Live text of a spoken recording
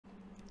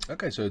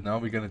Okay, so now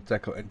we're going to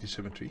tackle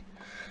anti-symmetry.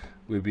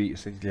 We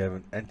essentially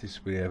have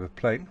we have a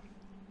plane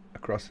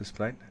across this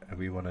plane, and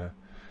we want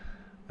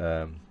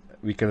to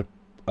we can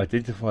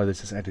identify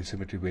this as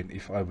anti-symmetry when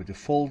if I were to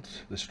fold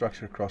the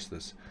structure across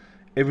this,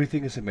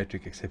 everything is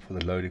symmetric except for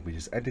the loading, which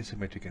is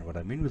anti-symmetric. And what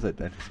I mean with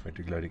that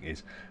anti-symmetric loading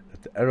is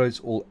that the arrows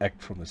all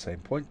act from the same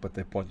point, but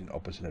they point in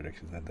opposite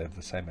directions, and they have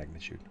the same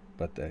magnitude,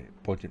 but they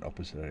point in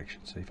opposite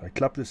directions. So if I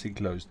clap this thing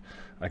closed,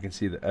 I can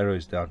see the arrow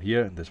is down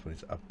here, and this one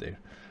is up there.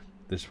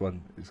 This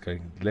one is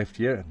going left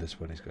here, and this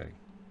one is going.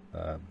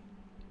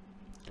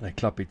 I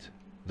clap it.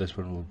 This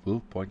one will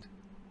point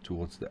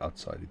towards the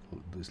outside.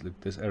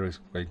 This arrow is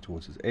going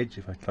towards its edge.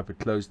 If I clap it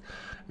closed,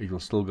 it will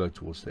still go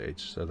towards the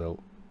edge. So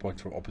they'll point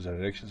from opposite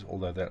directions,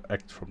 although they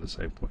act from the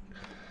same point.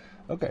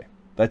 Okay,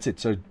 that's it.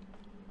 So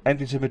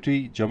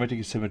anti-symmetry, geometry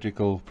is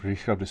symmetrical,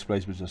 prescribed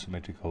displacements are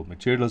symmetrical,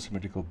 material is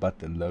symmetrical, but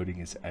the loading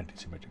is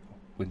anti-symmetrical.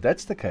 When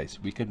that's the case,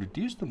 we can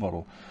reduce the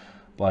model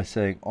by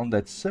saying on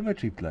that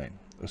symmetry plane,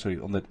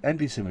 on that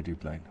anti-symmetry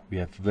plane, we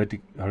have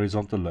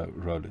horizontal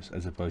rollers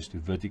as opposed to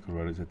vertical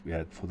rollers that we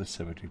had for the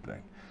symmetry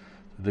plane.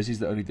 So this is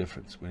the only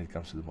difference when it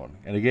comes to the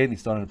modeling. And again,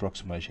 it's not an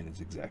approximation,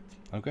 it's exact.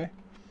 Okay?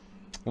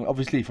 Well,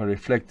 obviously, if I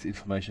reflect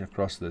information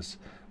across this,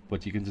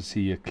 but you can just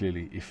see here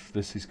clearly, if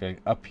this is going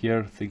up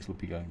here, things will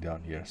be going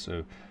down here.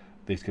 So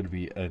there's going to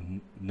be a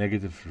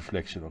negative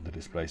reflection on the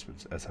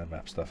displacements as I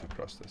map stuff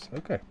across this.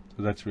 Okay,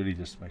 so that's really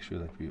just to make sure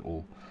that we're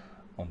all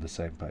on the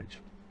same page.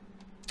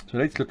 So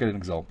let's look at an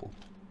example.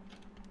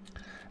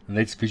 And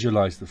let's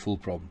visualize the full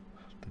problem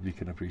that we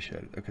can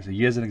appreciate it. Okay, so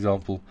here's an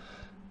example.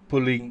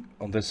 Pulling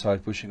on this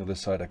side, pushing on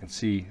this side, I can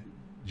see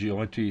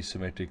geometry is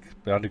symmetric,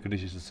 boundary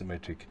conditions are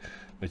symmetric,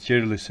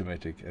 material is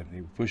symmetric, and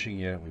we're pushing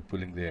here and we're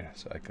pulling there,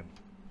 so I can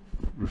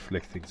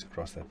reflect things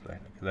across that plane.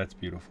 Okay, that's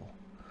beautiful.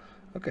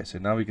 Okay, so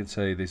now we can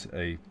say there's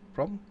a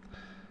problem,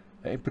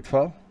 an input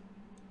file.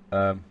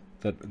 That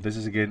this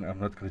is, again, I'm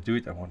not going to do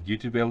it. I want you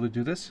to be able to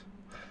do this.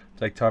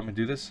 Take time and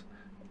do this.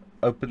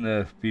 Open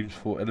the beams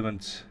for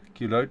elements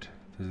QLoad.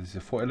 This is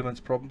a 4 elements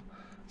problem.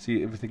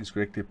 See everything is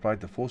correctly applied,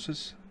 the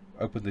forces.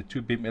 Open the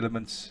 2 beam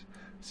elements.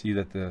 See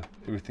that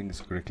everything is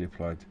correctly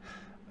applied,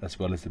 as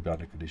well as the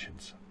boundary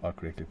conditions are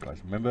correctly applied.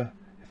 Remember,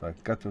 if I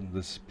cut on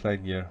this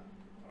plane here,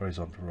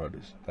 horizontal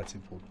rollers. That's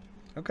important.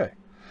 Okay,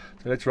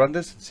 so let's run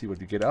this and see what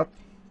we get out.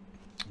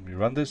 When we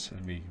run this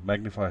and we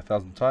magnify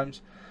 1,000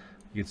 times,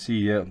 you can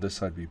see here on this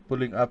side we're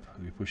pulling up,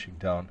 we're pushing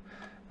down,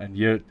 and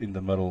here in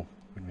the middle,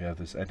 when we have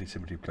this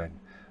anti-symmetry plane,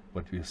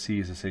 what we'll see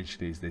is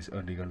essentially is there's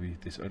only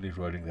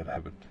rolling that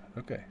happened.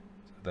 Okay,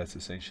 so that's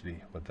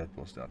essentially what that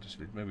boils down to. So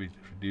maybe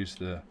reduce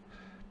the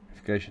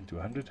magnification to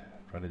 100,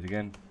 run it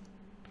again,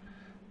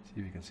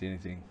 see if you can see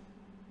anything.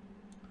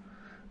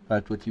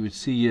 But what you would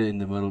see here in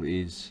the middle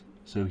is,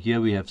 so here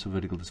we have some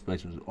vertical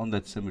displacements on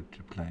that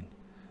symmetry plane,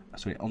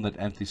 on that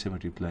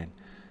anti-symmetry plane.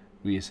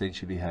 We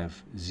essentially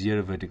have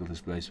 0 vertical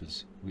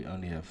displacements. We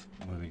only have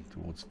moving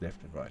towards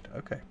left and right.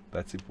 Okay,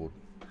 that's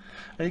important.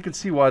 And you can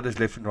see why this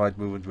left and right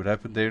movement would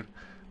happen there,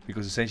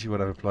 because essentially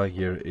what I'm applying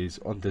here is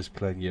on this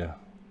plane here.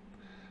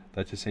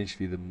 That's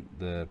essentially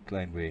the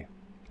plane where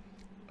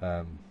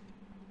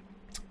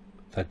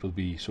that will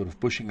be sort of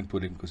pushing and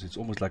pulling, because it's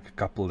almost like a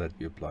couple that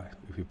we apply.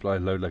 If we apply a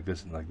load like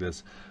this and like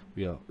this,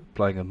 we are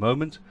applying a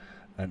moment,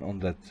 and on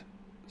that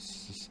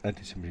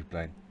anti-symmetry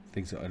plane,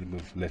 things are only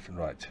moved left and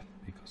right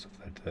because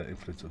of that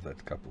influence of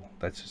that couple.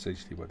 That's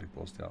essentially what it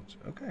boils down to.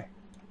 Okay.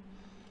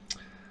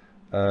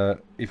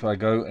 If I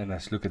go and I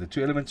look at the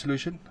 2 element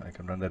solution, I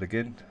can run that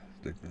again.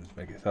 Let's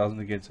make it 1,000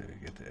 again, so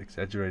we get the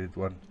exaggerated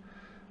one.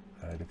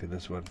 Look at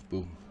this one,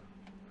 boom.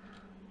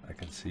 I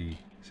can see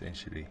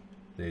essentially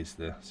there's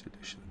the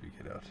solution that we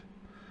get out.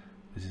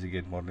 This is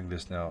again modeling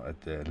this now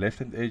at the left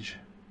hand edge.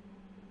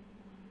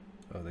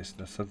 Oh, there's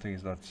something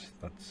is not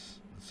the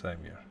same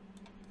here.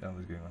 Yeah,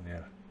 what's going on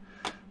here?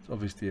 It's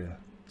obviously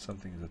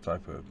something is a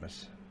typo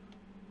miss.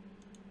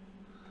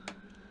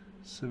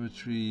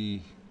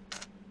 Symmetry.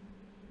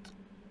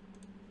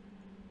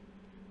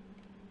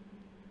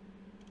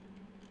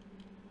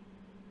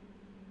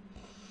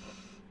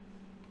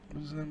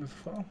 What is the name of the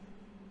file?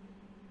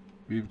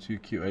 Beam2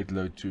 Q8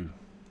 load 2.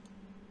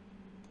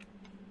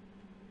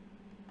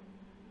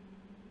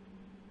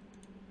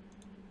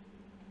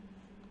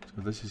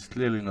 So this is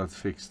clearly not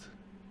fixed.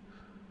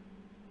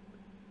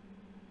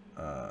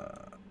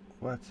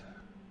 What?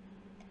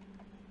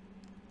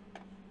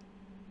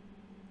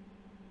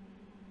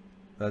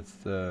 That's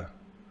the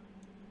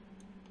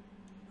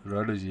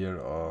rollers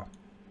here are,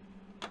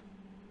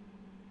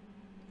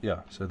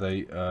 yeah, so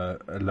they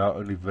allow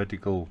only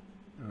vertical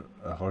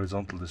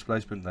horizontal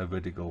displacement, no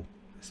vertical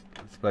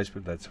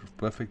displacement. That's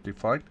perfectly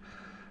fine.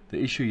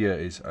 The issue here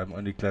is I'm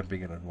only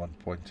clamping it on one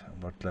point. I'm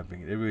not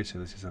clamping it everywhere, so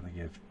this is something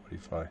you have to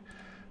modify.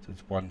 So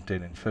it's 1,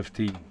 10 and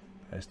 15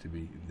 has to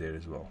be in there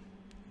as well.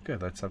 Okay,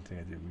 that's something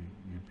that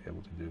you'd be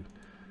able to do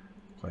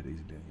quite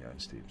easily in your own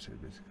Steam. So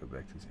let's go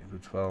back to this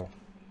input file.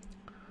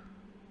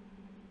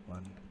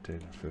 1, 10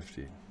 and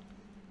 15.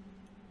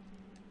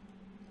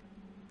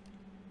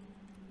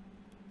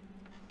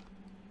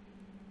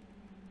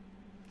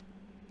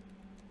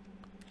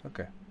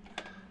 Okay,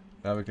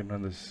 Now we can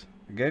run this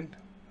again.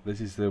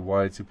 This is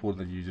why it's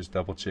important that you just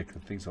double check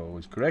that things are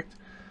always correct,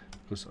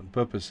 because on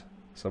purpose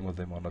some of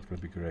them are not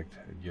going to be correct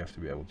and you have to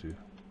be able to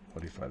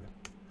modify them.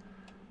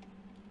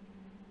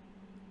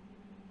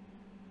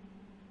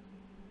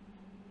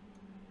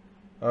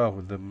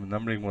 Oh, the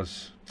numbering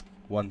was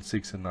 1,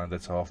 6 and 9.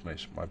 That's a half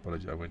mesh. My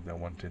apology, I went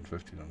down 1, 10,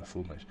 15 on the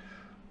full mesh.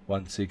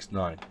 1, 6,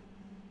 9.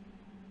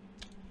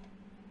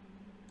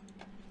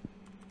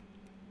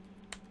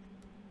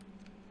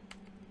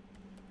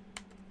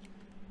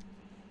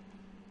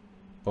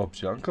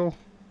 Bob's your uncle.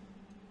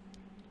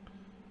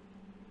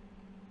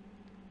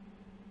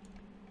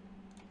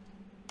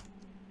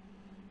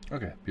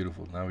 Okay,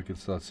 beautiful. Now we can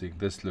start seeing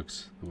this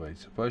looks the way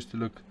it's supposed to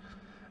look.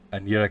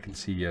 And here I can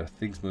see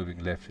things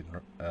moving left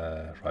and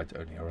right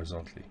only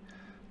horizontally.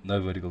 No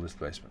vertical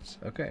displacements.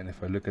 Okay, and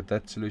if I look at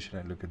that solution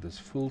and look at this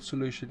full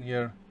solution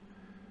here,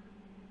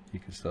 you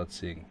can start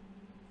seeing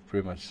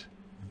pretty much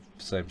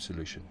the same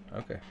solution.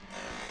 Okay,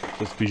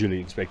 just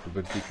visually inspected,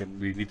 but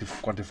we need to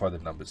quantify the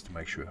numbers to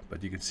make sure.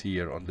 But you can see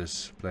here on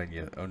this plane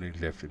here only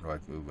left and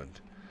right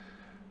movement.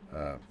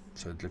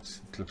 So it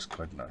looks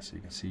quite nice. You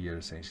can see here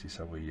essentially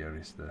somewhere here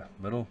is the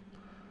middle,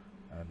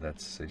 and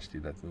that's essentially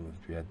that movement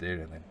we had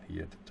there, and then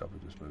here at the top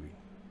it was moving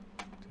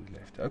to the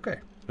left. Okay,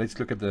 let's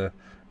look at the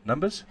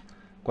numbers,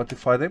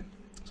 quantify them.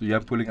 So here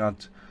I'm pulling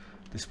out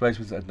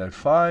displacements at node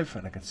 5,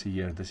 and I can see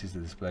here this is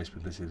the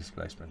displacement, this is the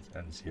displacement,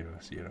 and 0,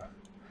 0.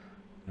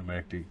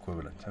 Numerically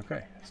equivalent.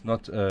 Okay, it's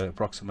not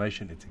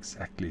approximation, it's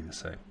exactly the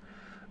same.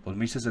 Well,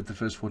 me says that the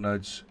first four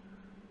nodes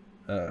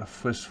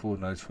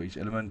for each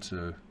element,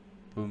 so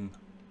boom,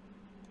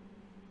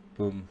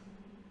 boom.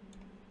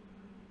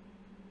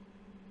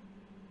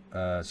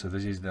 So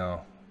this is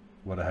now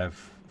what I have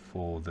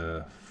for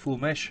the full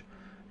mesh,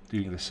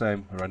 doing the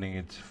same, running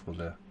it for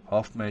the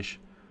half mesh.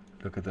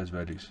 Look at those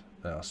values,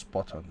 they are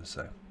spot on the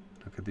same.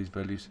 Look at these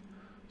values,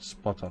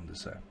 spot on the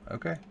same.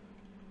 Okay,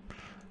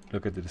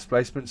 look at the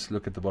displacements,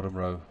 look at the bottom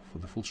row for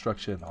the full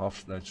structure and the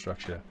half node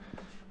structure,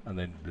 and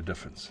then the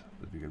difference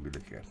that we're going to be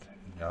looking at.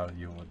 And now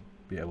you will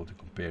be able to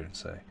compare and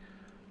say,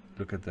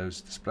 look at those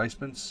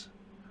displacements,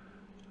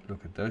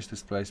 look at those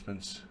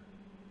displacements,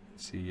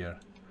 see here,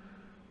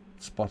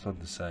 spot on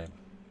the same.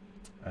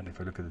 And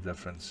if I look at the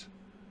difference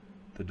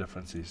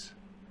is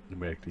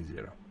numerically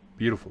 0.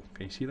 Beautiful.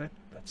 Can you see that?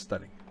 That's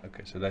stunning.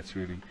 Okay, so that's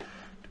really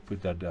to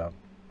put that down,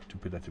 to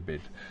put that to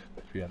bed,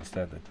 that we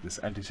understand that this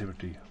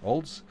anti-symmetry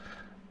holds.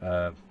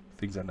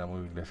 Things are now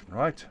moving left and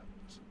right.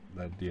 So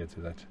the idea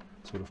to that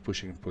sort of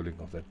pushing and pulling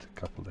of that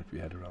couple that we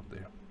had around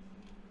there.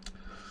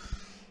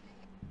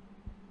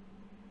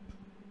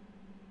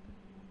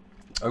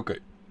 Okay,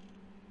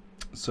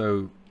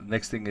 so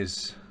next thing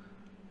is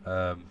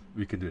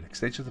we can do an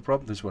extension of the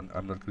problem. This one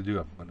I'm not going to do.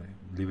 I'm going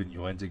to leave it in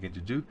your hands again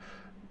to do.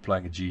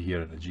 Applying a G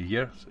here and a G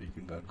here, so you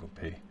can go and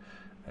compare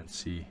and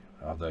see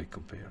how they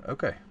compare.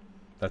 Okay,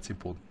 that's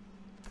important.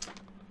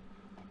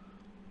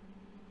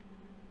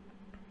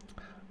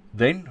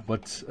 Then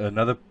what's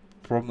another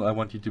problem I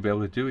want you to be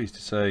able to do is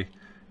to say,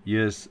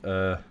 here's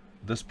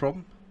this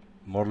problem,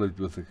 model it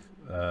with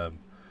a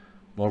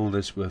model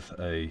this with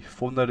a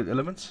form-noted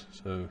elements.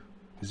 So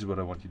this is what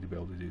I want you to be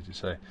able to do, to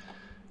say,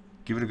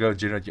 give it a go,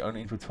 generate your own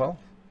input file,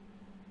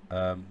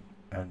 and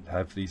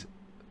have these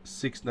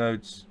 6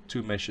 nodes,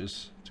 2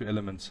 meshes, 2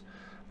 elements,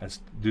 and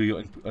do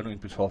your own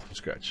input file from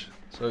scratch.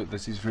 So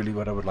this is really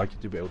what I would like you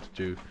to be able to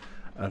do,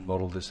 and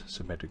model this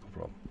symmetrical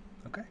problem.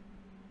 Okay,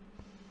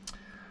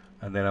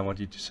 and then I want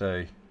you to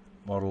say,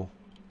 model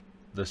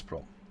this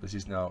problem. This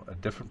is now a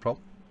different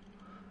problem,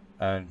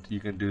 and you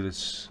can do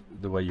this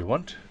the way you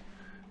want,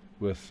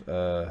 with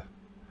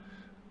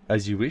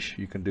as you wish.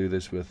 You can do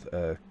this with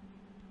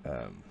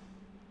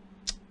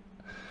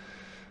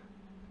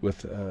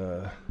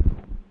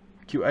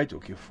Q8 or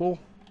Q4,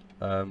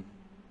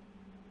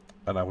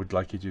 and I would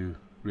like you to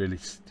really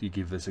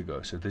give this a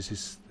go. So this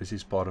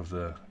is part of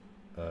the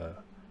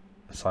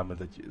assignment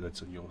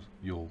that's on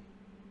your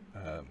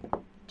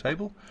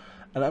table,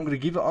 and I'm going to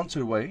give the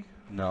answer away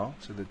now,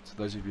 so that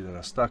those of you that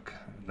are stuck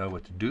know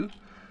what to do.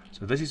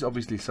 So this is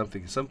obviously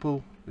something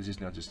simple. This is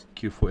now just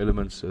Q4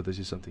 elements, so this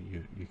is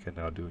something you can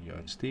now do in your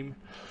own steam.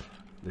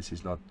 This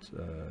is not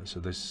so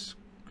this is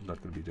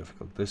not going to be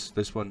difficult.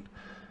 This one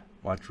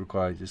might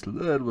require just a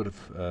little bit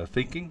of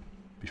thinking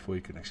before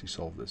you can actually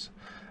solve this.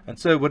 And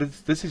so what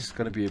this is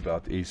going to be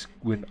about is,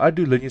 when I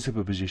do linear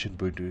superposition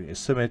between a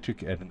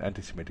symmetric and an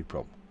anti-symmetric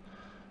problem.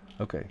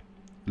 Okay,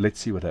 let's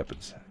see what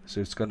happens.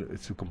 So it's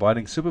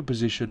combining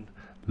superposition,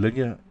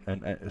 linear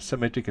and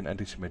symmetric and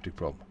anti-symmetric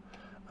problem,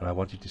 and I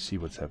want you to see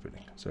what's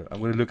happening. So I'm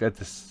going to look at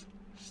this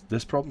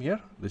problem here.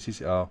 This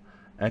is our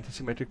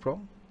anti-symmetric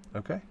problem.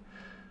 Okay,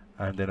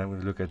 and then I'm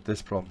going to look at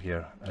this problem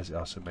here as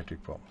our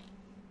symmetric problem.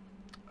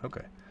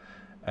 Okay,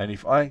 and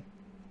if I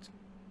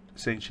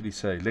essentially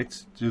say,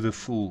 let's do the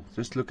full,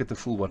 just look at the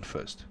full one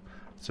first,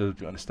 so that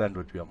we understand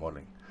what we are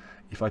modeling.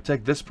 If I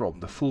take this problem,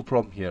 the full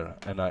problem here,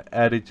 and I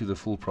add it to the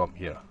full problem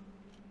here,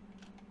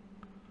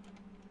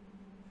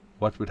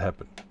 what would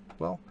happen?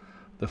 Well,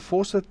 the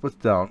force that was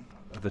down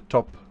at the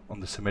top on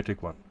the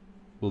symmetric one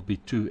will be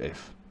 2F.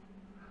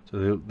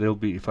 So they'll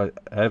be, if I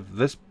have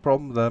this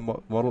problem that I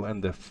model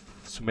and the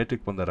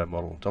symmetric one that I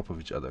model on top of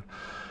each other,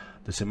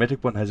 the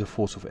symmetric one has a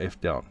force of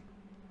F down,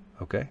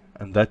 okay,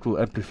 and that will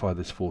amplify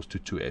this force to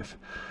 2F.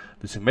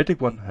 The symmetric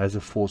one has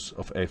a force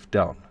of F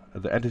down,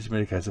 and the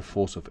antisymmetric has a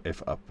force of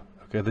F up.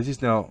 Okay, this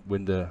is now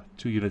when the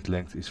 2 unit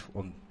length is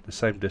on the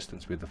same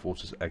distance where the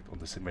forces act on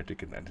the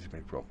symmetric and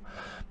antisymmetric problem.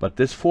 But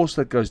this force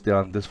that goes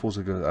down, this force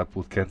that goes up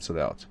will cancel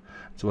out.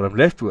 So what I'm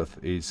left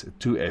with is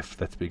 2F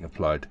that's being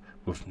applied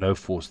with no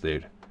force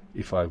there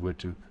if I were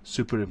to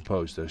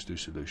superimpose those two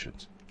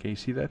solutions. Can you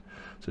see that?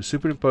 So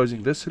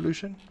superimposing this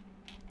solution,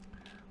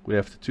 we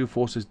have the 2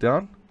 forces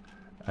down,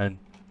 and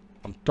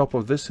on top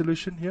of this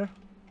solution here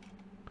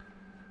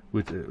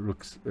would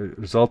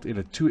result in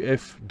a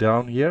 2F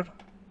down here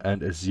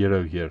and a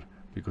 0 here,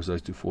 because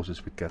those 2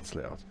 forces would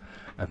cancel out.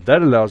 And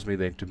that allows me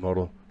then to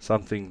model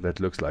something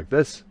that looks like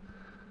this,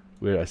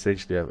 where I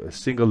essentially have a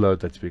single load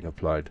that's being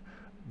applied.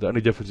 The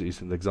only difference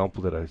is in the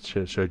example that I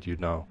showed you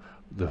now,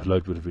 the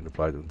load would have been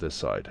applied on this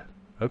side.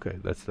 Okay,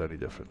 that's the only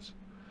difference.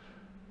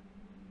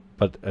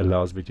 But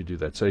allows me to do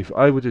that. So if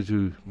I were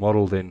to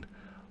model then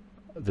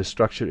the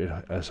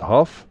structure as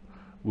half,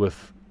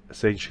 with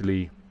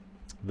essentially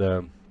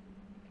the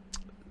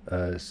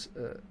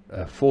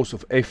a force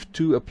of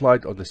F2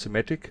 applied on the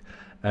symmetric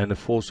and a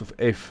force of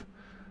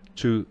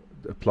F2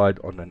 applied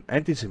on an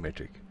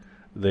antisymmetric,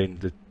 then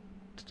the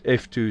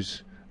F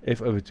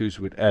over 2's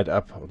would add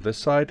up on this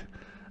side,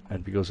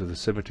 and because of the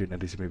symmetry and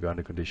antisymmetry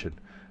boundary condition,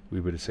 we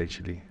would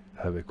essentially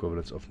have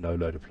equivalence of no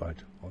load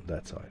applied on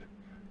that side.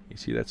 You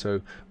see that?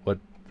 So what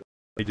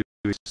I do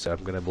is I'm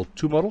going to build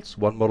 2 models.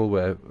 One model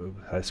where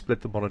I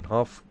split the model in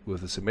half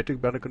with a symmetric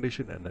boundary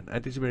condition and an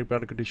antisymmetric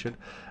boundary condition,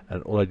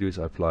 and all I do is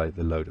I apply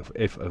the load of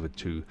F over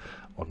 2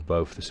 on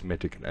both the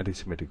symmetric and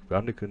antisymmetric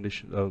boundary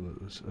condition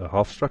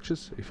half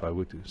structures. If I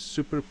were to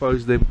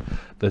superpose them,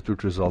 that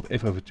would result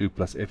F over 2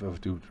 plus F over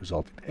 2 would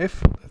result in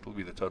F. That will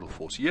be the total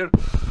force here.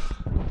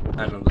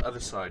 And on the other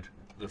side,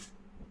 the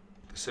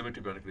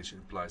symmetry boundary condition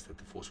implies that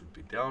the force would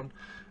be down.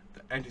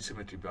 The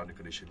antisymmetry boundary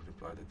condition would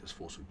imply that this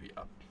force would be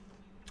up.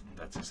 And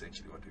that's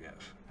essentially what we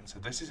have. And so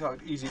this is how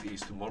easy it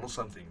is to model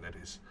something that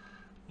is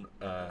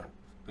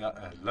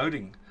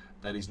loading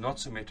that is not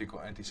symmetric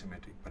or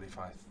antisymmetric. But if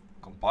I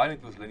combine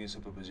it with linear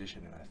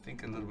superposition and I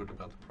think a little bit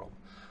about the problem,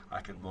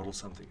 I can model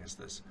something as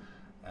this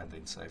and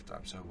then save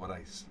time. So what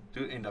I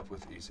do end up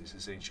with is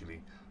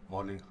essentially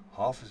modeling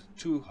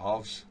 2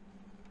 halves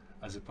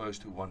as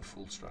opposed to 1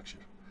 full structure.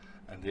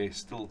 And there's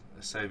still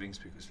a savings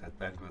because that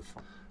bandwidth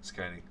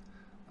scaling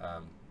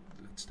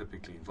that's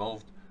typically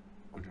involved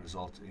would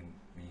result in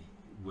me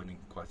winning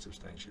quite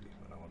substantially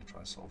when I want to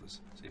try and solve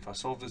this. So if I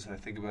solve this and I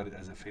think about it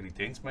as a fairly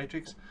dense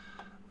matrix,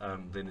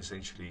 then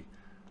essentially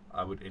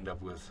I would end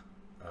up with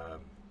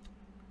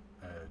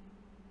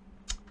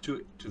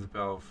 2 to the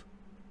power of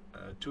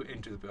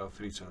 2n to the power of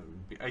 3, so it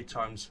would be 8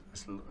 times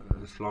as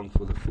long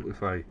for the full,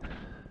 if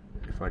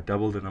I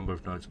double the number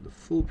of nodes of the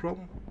full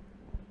problem.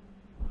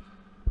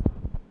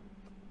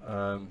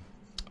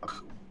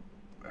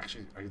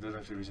 Actually, I don't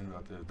have to reason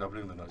about the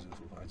doubling the nodes in the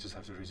full problem. I just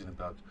have to reason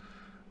about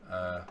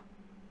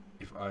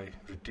if I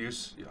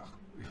reduce,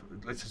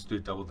 let's just do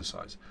double the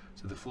size.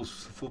 So the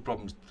full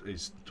problem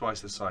is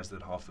twice the size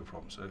than half the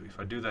problem. So if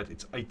I do that,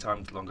 it's 8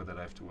 times longer that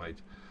I have to wait.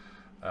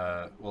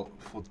 Well,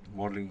 for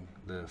modeling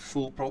the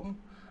full problem,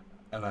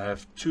 and I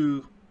have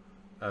two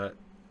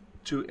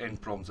n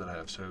problems that I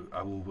have. So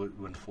I will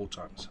win 4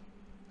 times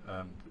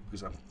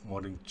because I'm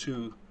modeling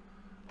 2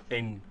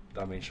 n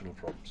dimensional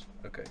problems.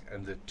 Okay,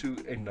 and the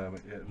 2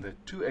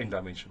 n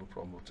dimensional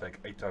problem will take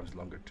 8 times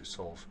longer to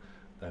solve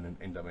than an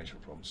n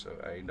dimensional problem. So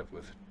I end up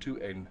with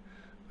 2n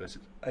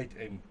versus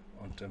 8n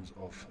on terms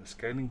of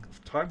scaling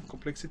of time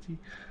complexity.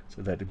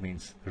 So that it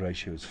means the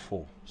ratio is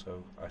 4.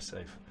 So I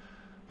save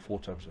 4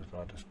 times the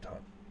amount of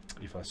time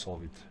if I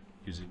solve it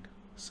using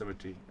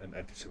symmetry and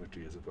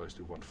antisymmetry as opposed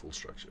to 1 full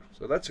structure.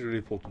 So that's really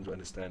important to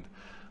understand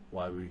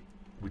why we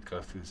would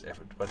go through this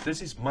effort. But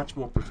this is much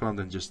more profound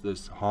than just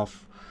this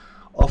half.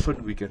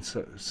 Often we can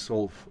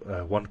solve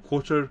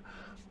 1/4,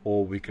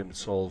 or we can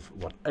solve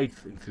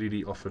 1/8 in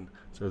 3D often.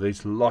 So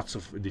there's lots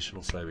of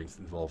additional savings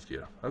involved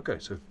here. Okay,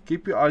 so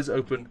keep your eyes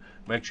open,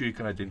 make sure you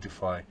can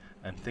identify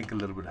and think a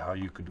little bit how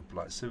you could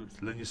apply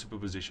linear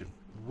superposition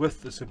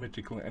with the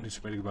symmetrical and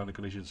antisymmetrical boundary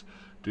conditions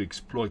to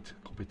exploit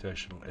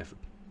computational effort.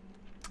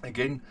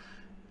 Again,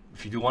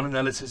 if you do one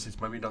analysis,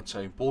 it's maybe not so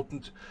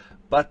important,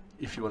 but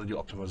if you want to do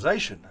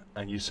optimization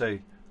and you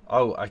say,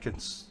 oh, I can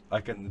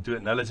do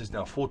analysis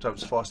now 4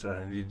 times faster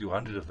and I need to do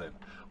 100 of them,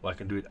 or I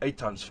can do it 8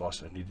 times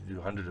faster and I need to do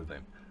 100 of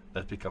them,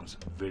 that becomes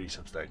very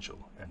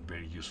substantial and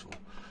very useful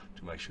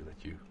to make sure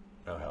that you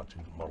know how to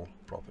model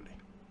properly.